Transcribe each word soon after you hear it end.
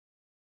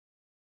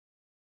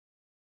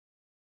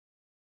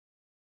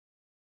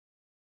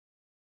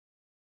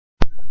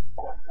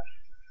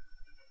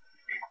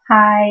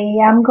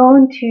I'm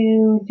going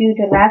to do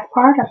the last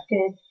part of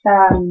this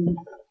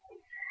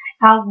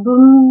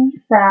album,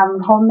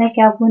 homemade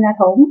album at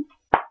home.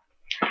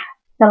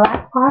 The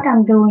last part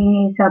I'm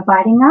doing is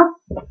binding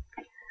up.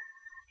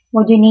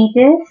 What you need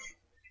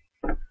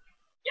is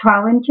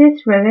 12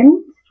 inches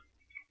ribbon.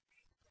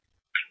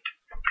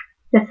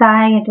 The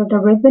size of the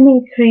ribbon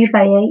is 3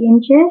 by 8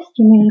 inches.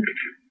 You need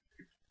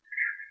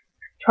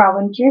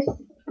 12 inches.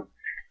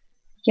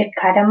 Just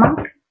cut them up.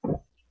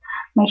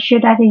 Make sure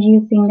that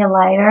you're using the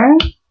lighter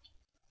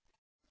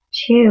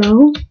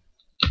to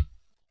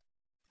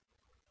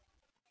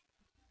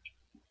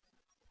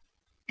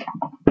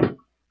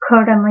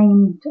curl them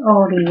in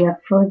all the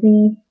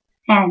fuzzy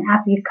end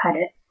after you cut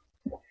it.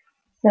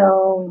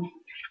 So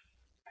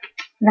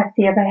let's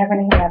see if I have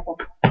any level.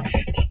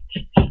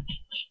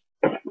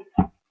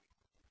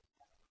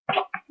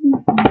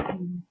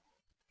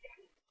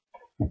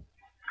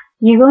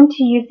 You're going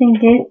to using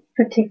this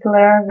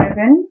particular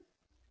ribbon.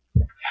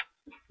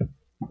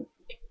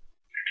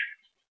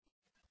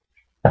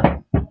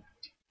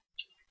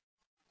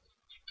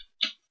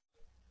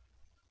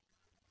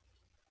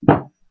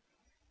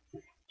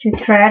 To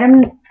thread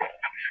them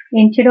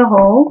into the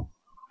hole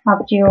of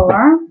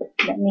your,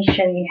 let me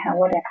show you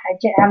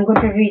I'm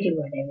going to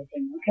redo it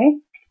everything, okay?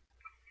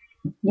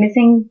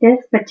 Using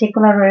this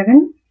particular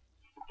ribbon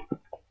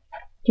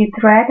to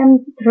thread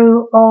them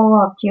through all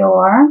of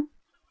your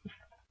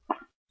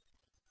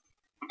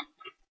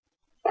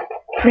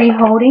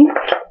pre-holding.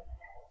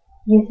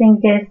 Using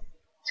this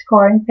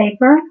scoring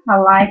paper,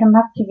 I'll line them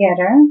up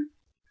together.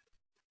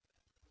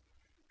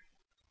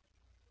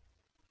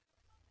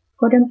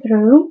 Put them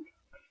through.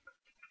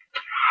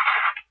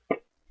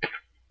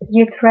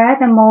 You thread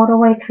them all the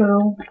way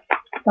through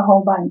the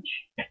whole bunch,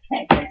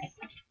 like this.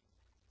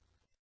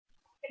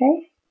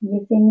 Okay,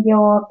 using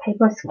your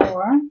paper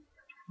score,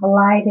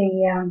 align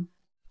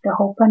the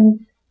whole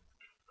bunch,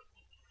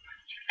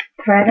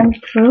 thread them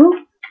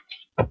through.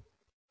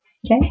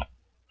 Okay,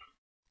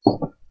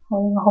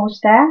 holding a whole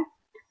stack,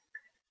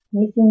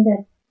 using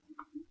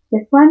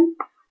this one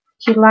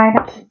to line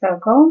up the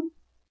circle.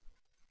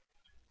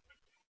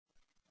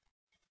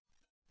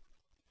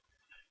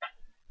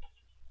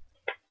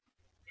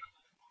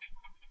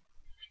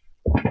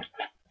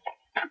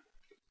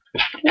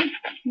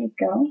 Here we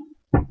go.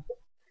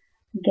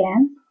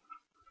 Again,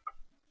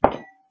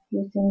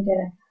 using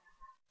the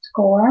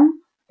score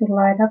to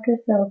line up the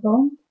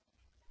circle,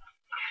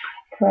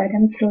 thread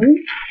them through.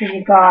 So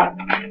you got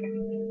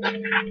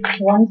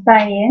one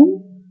side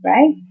in,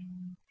 right?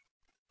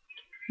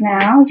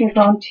 Now you're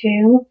going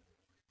to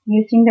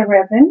using the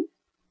ribbon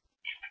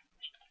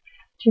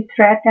to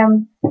thread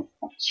them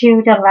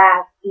to the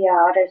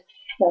other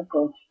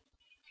circle.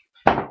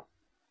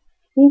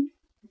 See,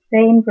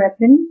 same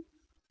ribbon.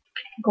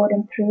 Go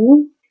them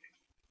through,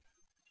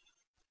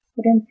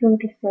 put them through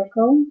the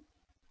circle.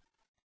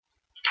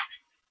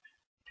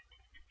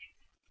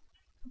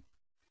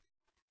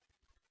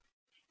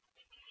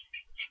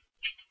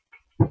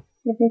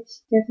 If it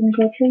doesn't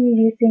go through,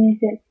 you're using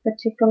this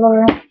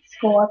particular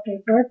score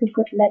paper to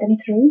let them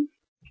through.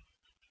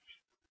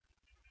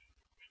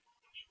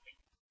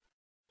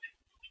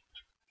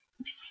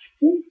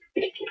 See?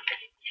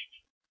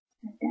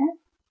 Like that.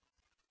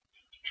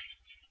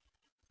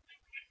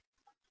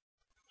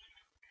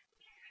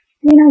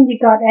 You know, you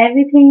got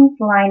everything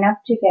lined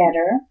up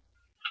together.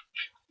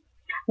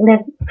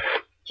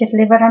 Just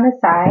leave it on the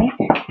side.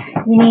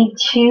 You need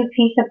 2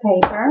 pieces of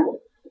paper.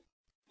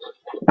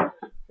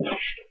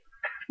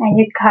 And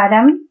you cut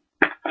them.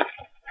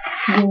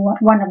 You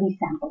want one of these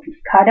samples. You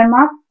cut them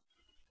up.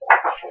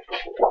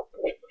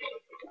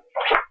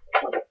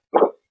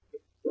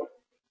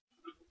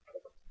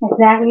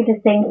 Exactly the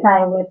same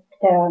size with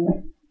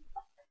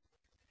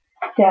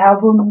the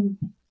album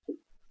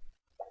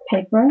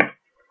paper.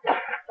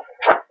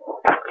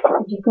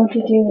 What you're going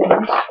to do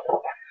is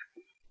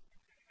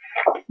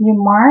you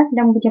mark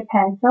them with your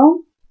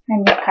pencil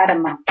and you cut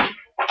them up.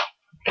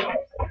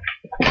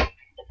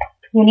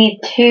 You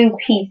need 2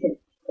 pieces.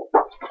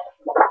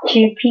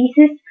 2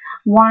 pieces,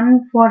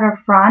 one for the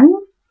front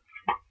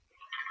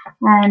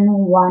and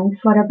one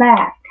for the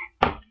back.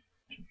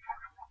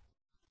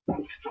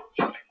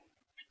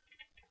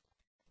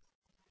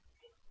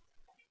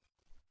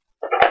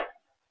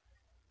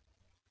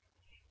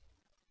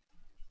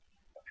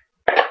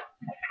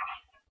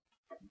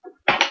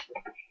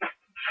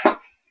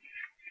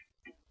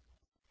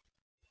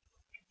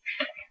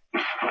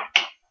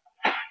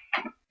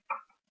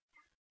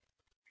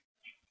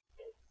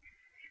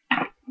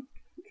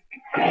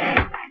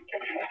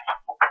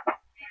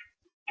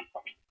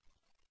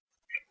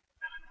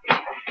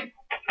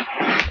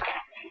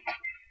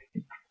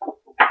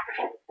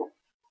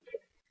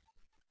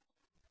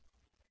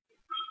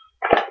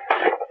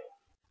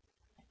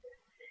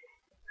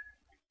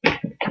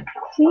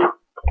 See?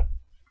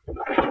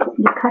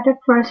 You cut the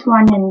first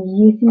one and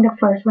using the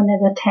first one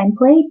as a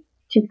template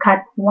to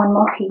cut one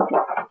more piece,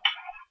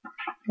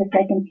 the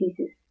second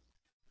pieces.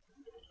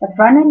 The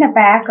front and the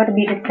back got to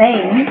be the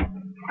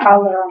same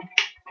color.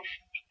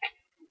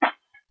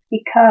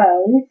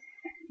 because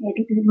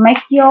it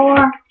makes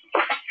your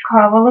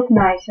cover look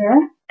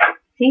nicer.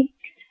 See,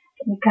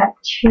 we got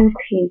two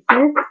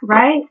pieces,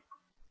 right?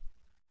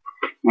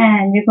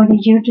 And we're going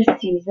to use the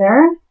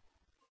scissor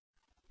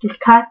to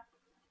cut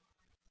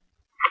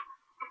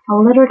a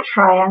little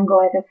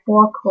triangle at the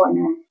four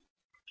corners.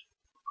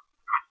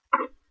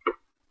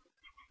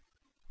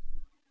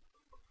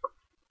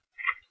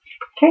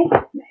 Okay,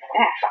 like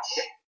that.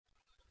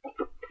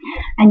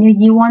 And you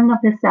use one of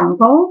the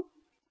sample.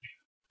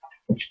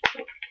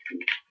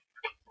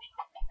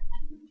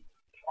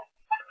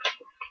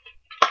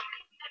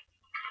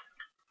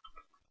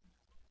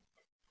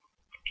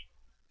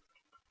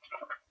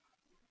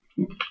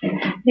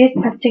 This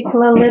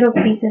particular little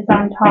pieces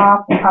on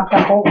top of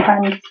the whole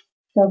punch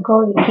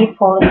circle, you keep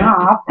falling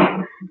off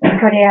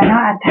because they are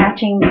not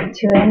attaching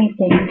to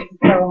anything.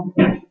 So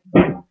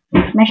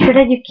make sure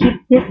that you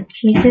keep these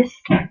pieces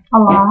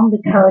along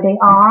because they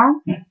are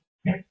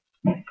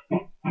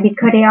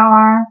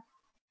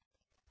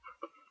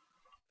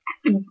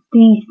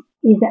this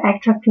is the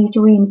extra piece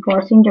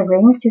reinforcing the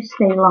ring to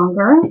stay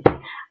longer.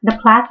 The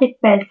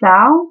plastic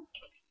bezel,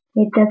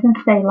 it doesn't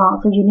stay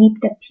long, so you need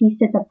the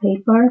pieces of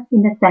paper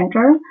in the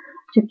center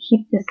to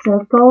keep the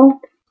circle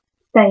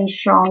stay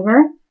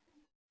stronger.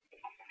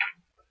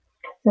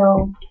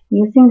 So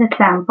using the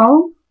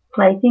sample,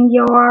 placing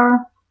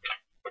your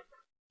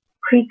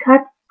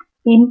pre-cut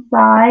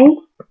inside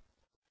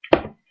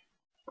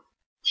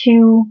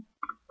to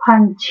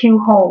punch two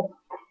holes.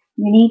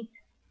 You need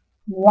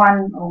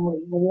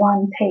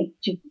one tape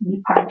to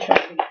be punched.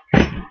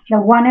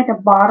 The one at the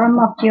bottom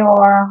of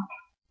your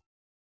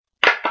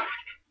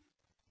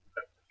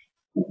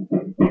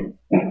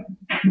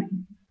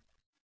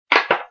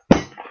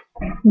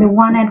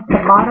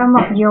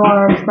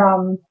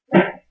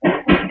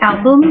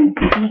album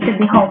needs to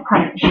be hole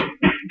punch.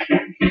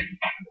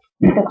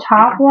 The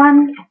top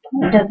one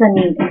doesn't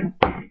need it.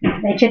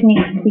 They just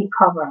need to be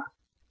covered.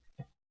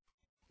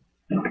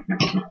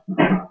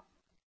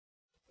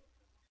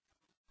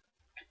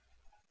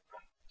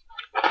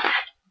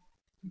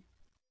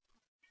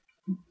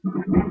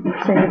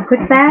 So you put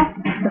that,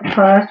 the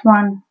first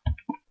one,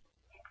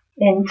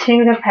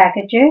 into the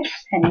packages,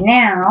 and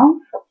now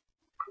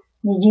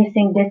you're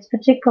using this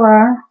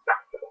particular,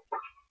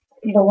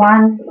 the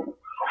one,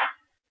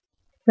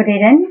 put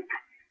it in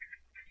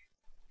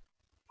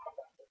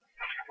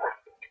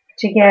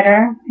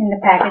together in the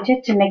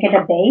packages to make it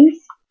a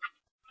base.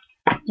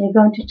 You're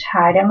going to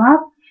tie them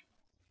up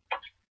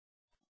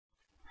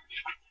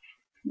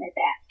like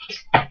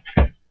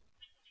that.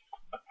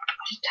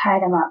 Just tie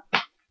them up,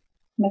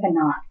 make a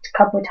knot a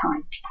couple of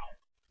times.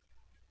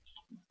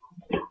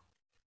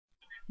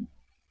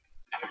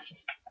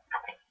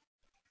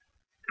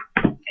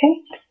 Okay,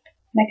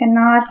 make a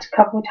knot a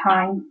couple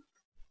times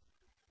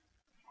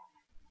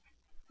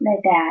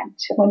like that.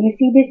 When you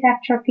see these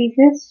extra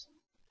pieces,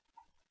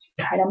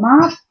 cut them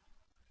off,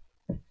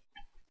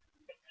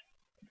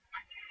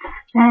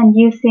 and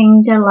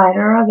using the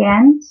lighter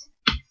again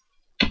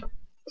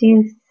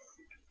to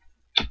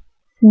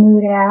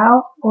smooth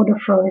out all the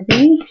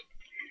fuzzy.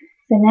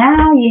 So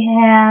now you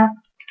have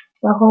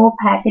the whole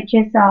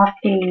packages of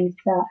these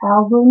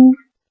album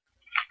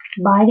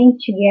binding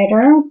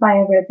together by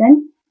a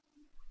ribbon.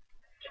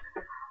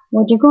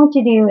 What you're going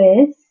to do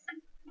is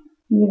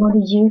you're going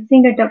to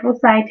using the double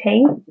side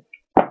tape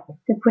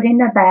to put in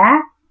the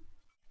back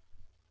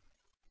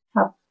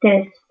of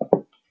this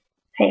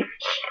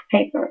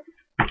paper,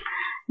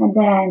 and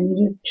then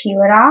you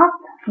peel it off.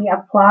 You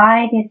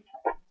apply this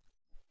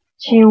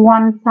to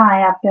one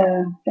side of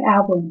the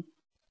album.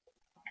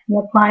 You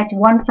apply to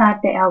one side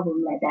of the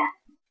album like that,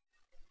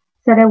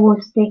 so they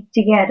will stick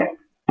together.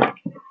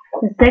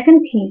 The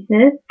second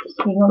pieces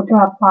you're going to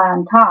apply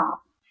on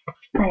top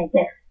like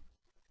this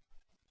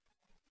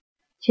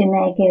to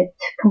make it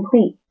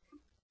complete.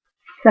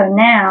 So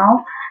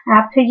now,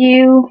 after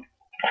you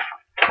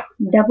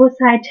double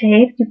side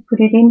tape to put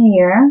it in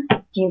here,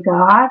 you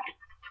got,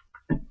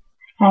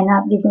 and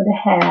now you're going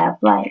to have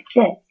like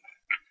this.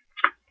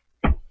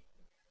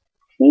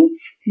 See,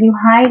 you're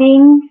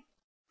hiding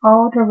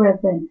all the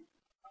ribbon.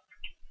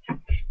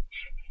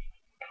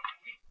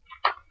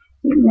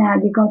 Now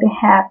you're going to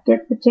have this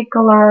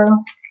particular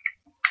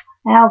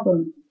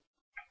album.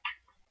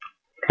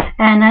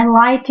 And I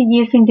like to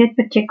using this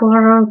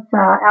particular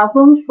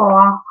album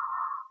for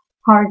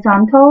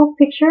horizontal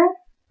picture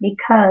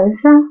because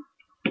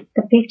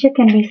the picture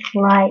can be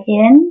slide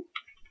in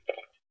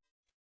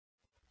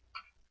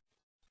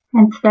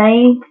and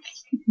stay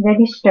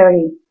very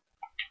sturdy.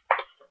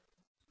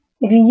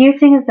 If you're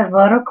using the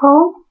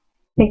vertical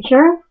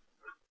picture,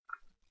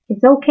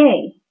 it's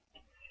okay.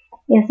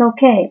 It's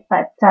okay,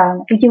 but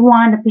if you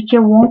want the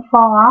picture won't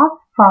fall off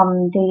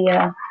from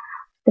the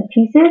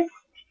pieces,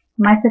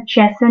 my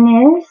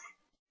suggestion is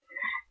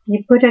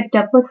you put a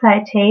double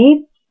side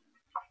tape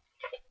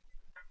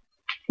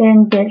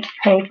in this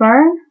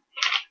paper.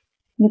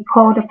 You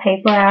pull the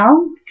paper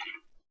out.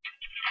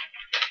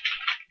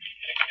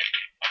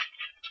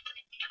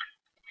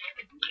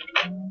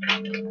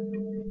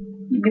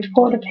 You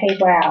pull the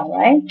paper out,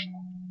 right?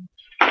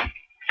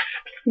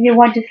 You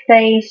want to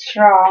stay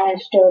strong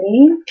and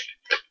sturdy.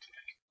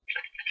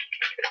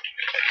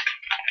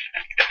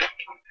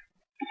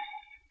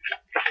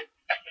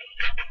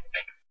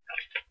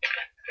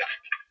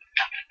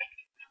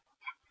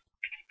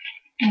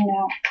 You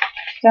know,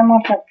 some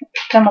of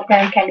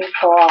them can be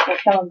pulled off, but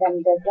some of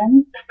them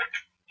doesn't.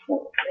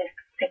 So let's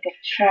take a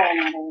try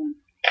another one.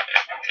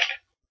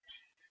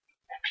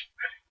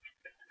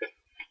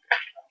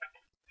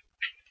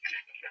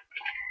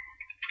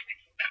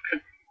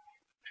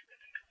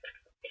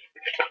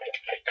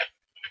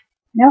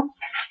 Nope.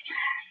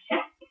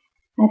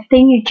 I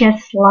think you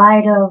just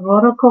slide a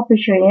vertical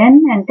picture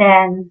in and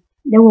then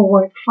they will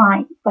work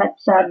fine. But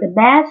the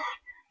best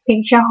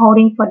picture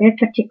holding for this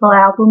particular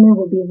album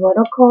will be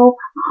vertical,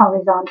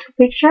 horizontal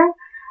picture.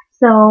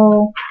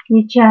 So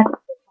you just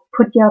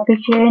put your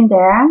picture in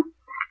there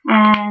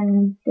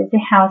and this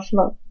is how it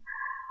looks.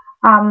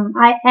 I'm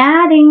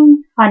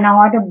adding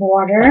another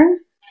border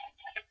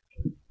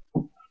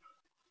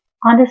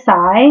on the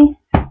side.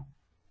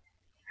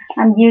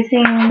 I'm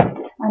using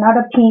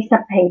another piece of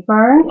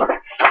paper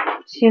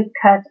to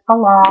cut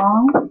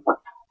along.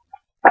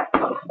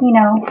 You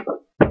know,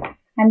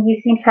 I'm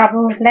using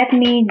probably, let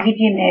me give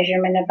you a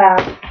measurement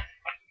about,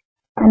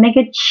 I make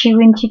it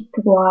 2 inches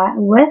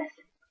width.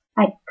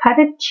 I cut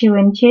it 2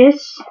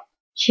 inches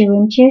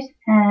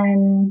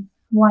and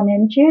 1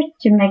 inch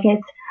to make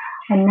it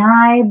a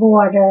nice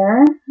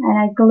border, and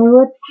I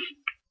glue it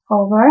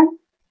over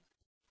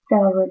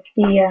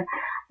the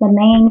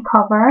main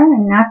cover.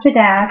 And after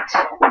that,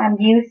 I'm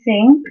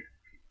using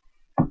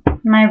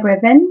my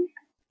ribbon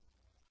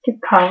to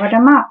cover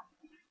them up.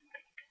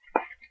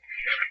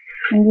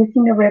 I'm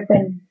using the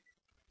ribbon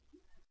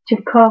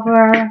to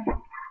cover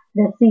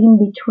the seam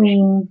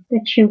between the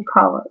two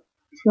covers,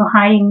 so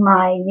hiding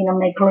my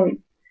my glue.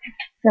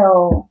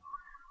 So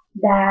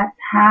that's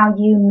how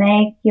you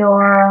make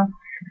your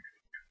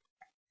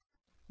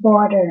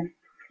border.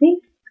 See,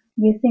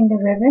 using the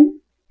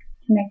ribbon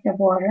to make the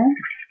border.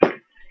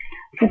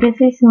 So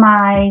this is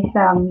my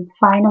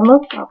final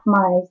look of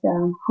my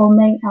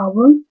homemade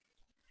album.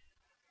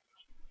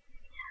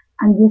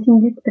 I'm using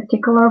this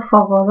particular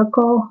for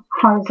vertical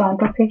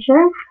horizontal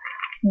picture.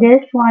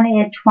 This one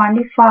is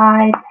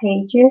 25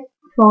 pages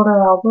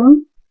photo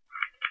album.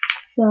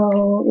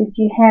 So if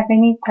you have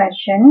any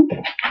question,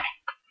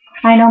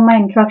 I know my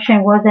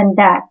instruction wasn't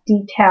that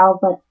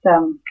detailed, but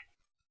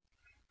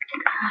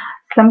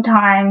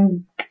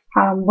sometimes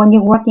when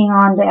you're working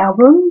on the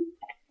album,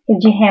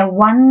 if you have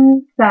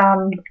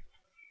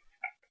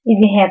if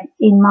you have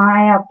in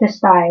mind of the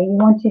style you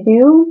want to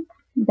do,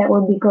 that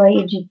would be great.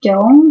 If you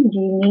don't,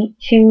 you need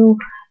to,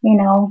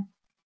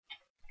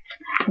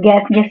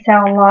 get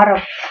yourself a lot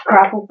of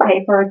scrapbook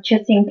paper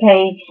just in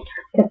case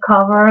the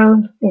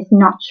cover is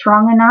not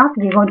strong enough.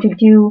 You're going to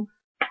do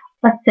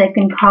a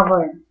second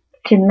cover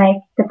to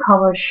make the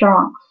cover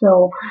strong.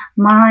 So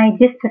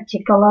this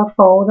particular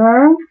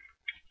folder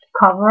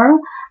cover,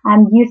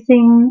 I'm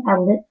using a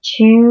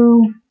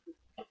 2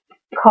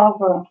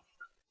 cover.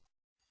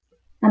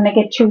 I make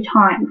it 2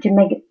 times to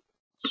make it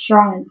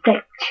strong and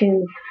thick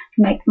to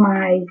make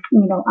my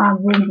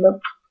album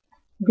look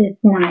this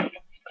nice,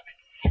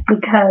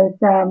 because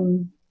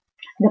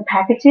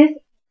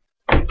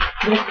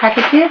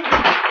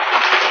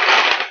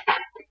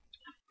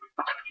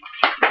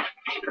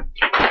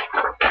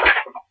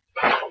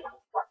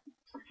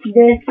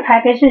these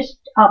packages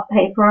of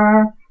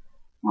paper,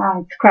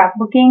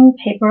 scrapbooking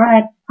paper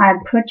I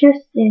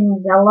purchased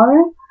in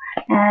Zeller,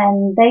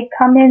 and they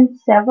come in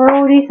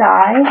several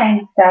designs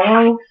and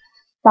several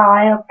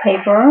style of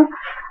paper.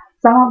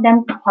 Some of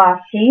them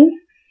classy,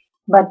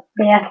 but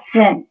they are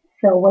thin.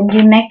 So when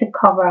you make the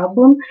cover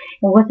album,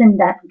 it wasn't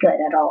that good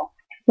at all.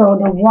 So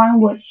the one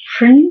with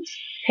print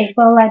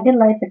paper like this,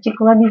 like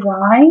particular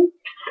design,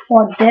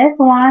 or this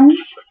one,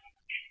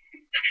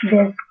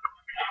 this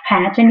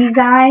pattern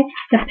design,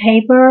 the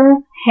paper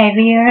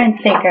heavier and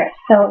thicker.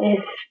 So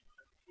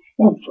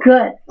it's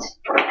good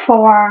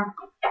for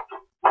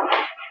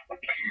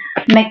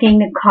making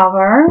the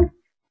cover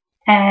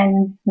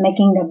and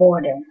making the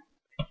border.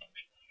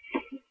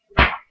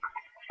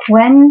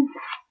 When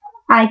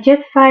I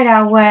just find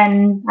out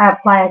when I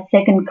apply a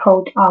second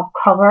coat of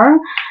cover,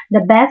 the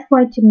best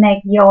way to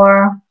make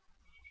your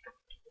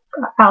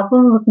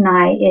album look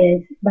nice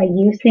is by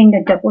using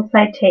the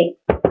double-sided tape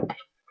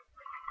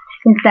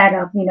instead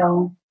of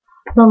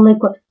the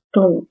liquid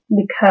glue,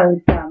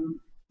 because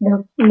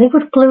the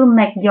liquid glue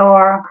make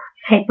your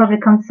paper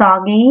become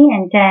soggy,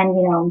 and then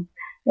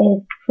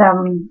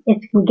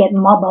it will get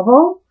more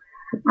bubble.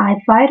 I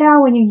find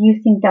out when you're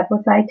using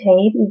double-sided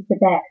tape is the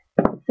best.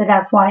 So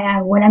that's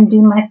why when I'm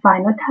doing my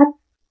final touch,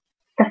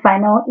 the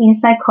final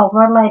inside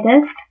cover like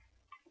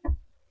this,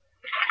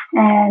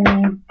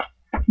 and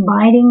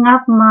binding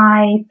up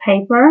my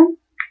paper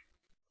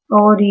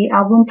or the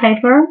album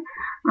paper,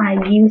 I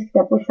use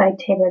double-sided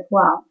tape as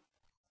well.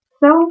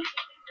 So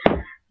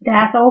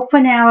that's all for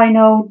now. I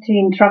know the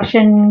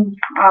instruction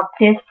of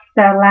this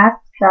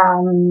last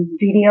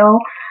video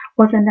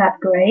wasn't that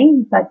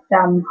great, but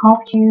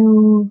hope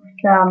you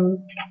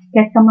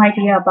get some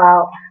idea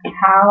about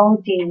how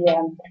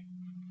the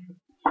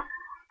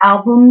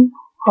album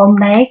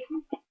homemade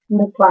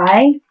look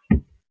like.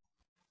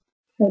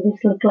 So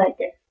this look like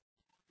this.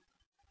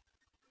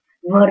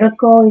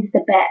 Vertical is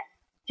the best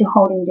to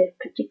holding this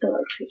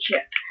particular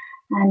picture.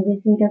 And this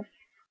is the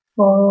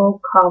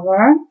full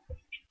cover,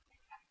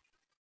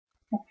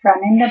 the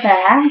front and the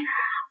back.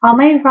 I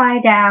may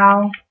write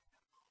down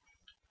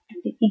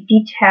the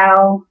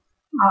detail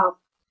of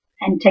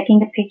and taking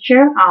the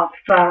picture of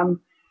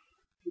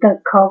the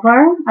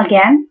cover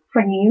again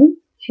for you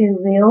to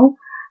view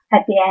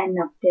at the end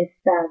of this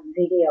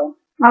video.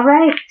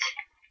 Alright,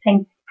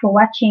 thanks for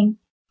watching.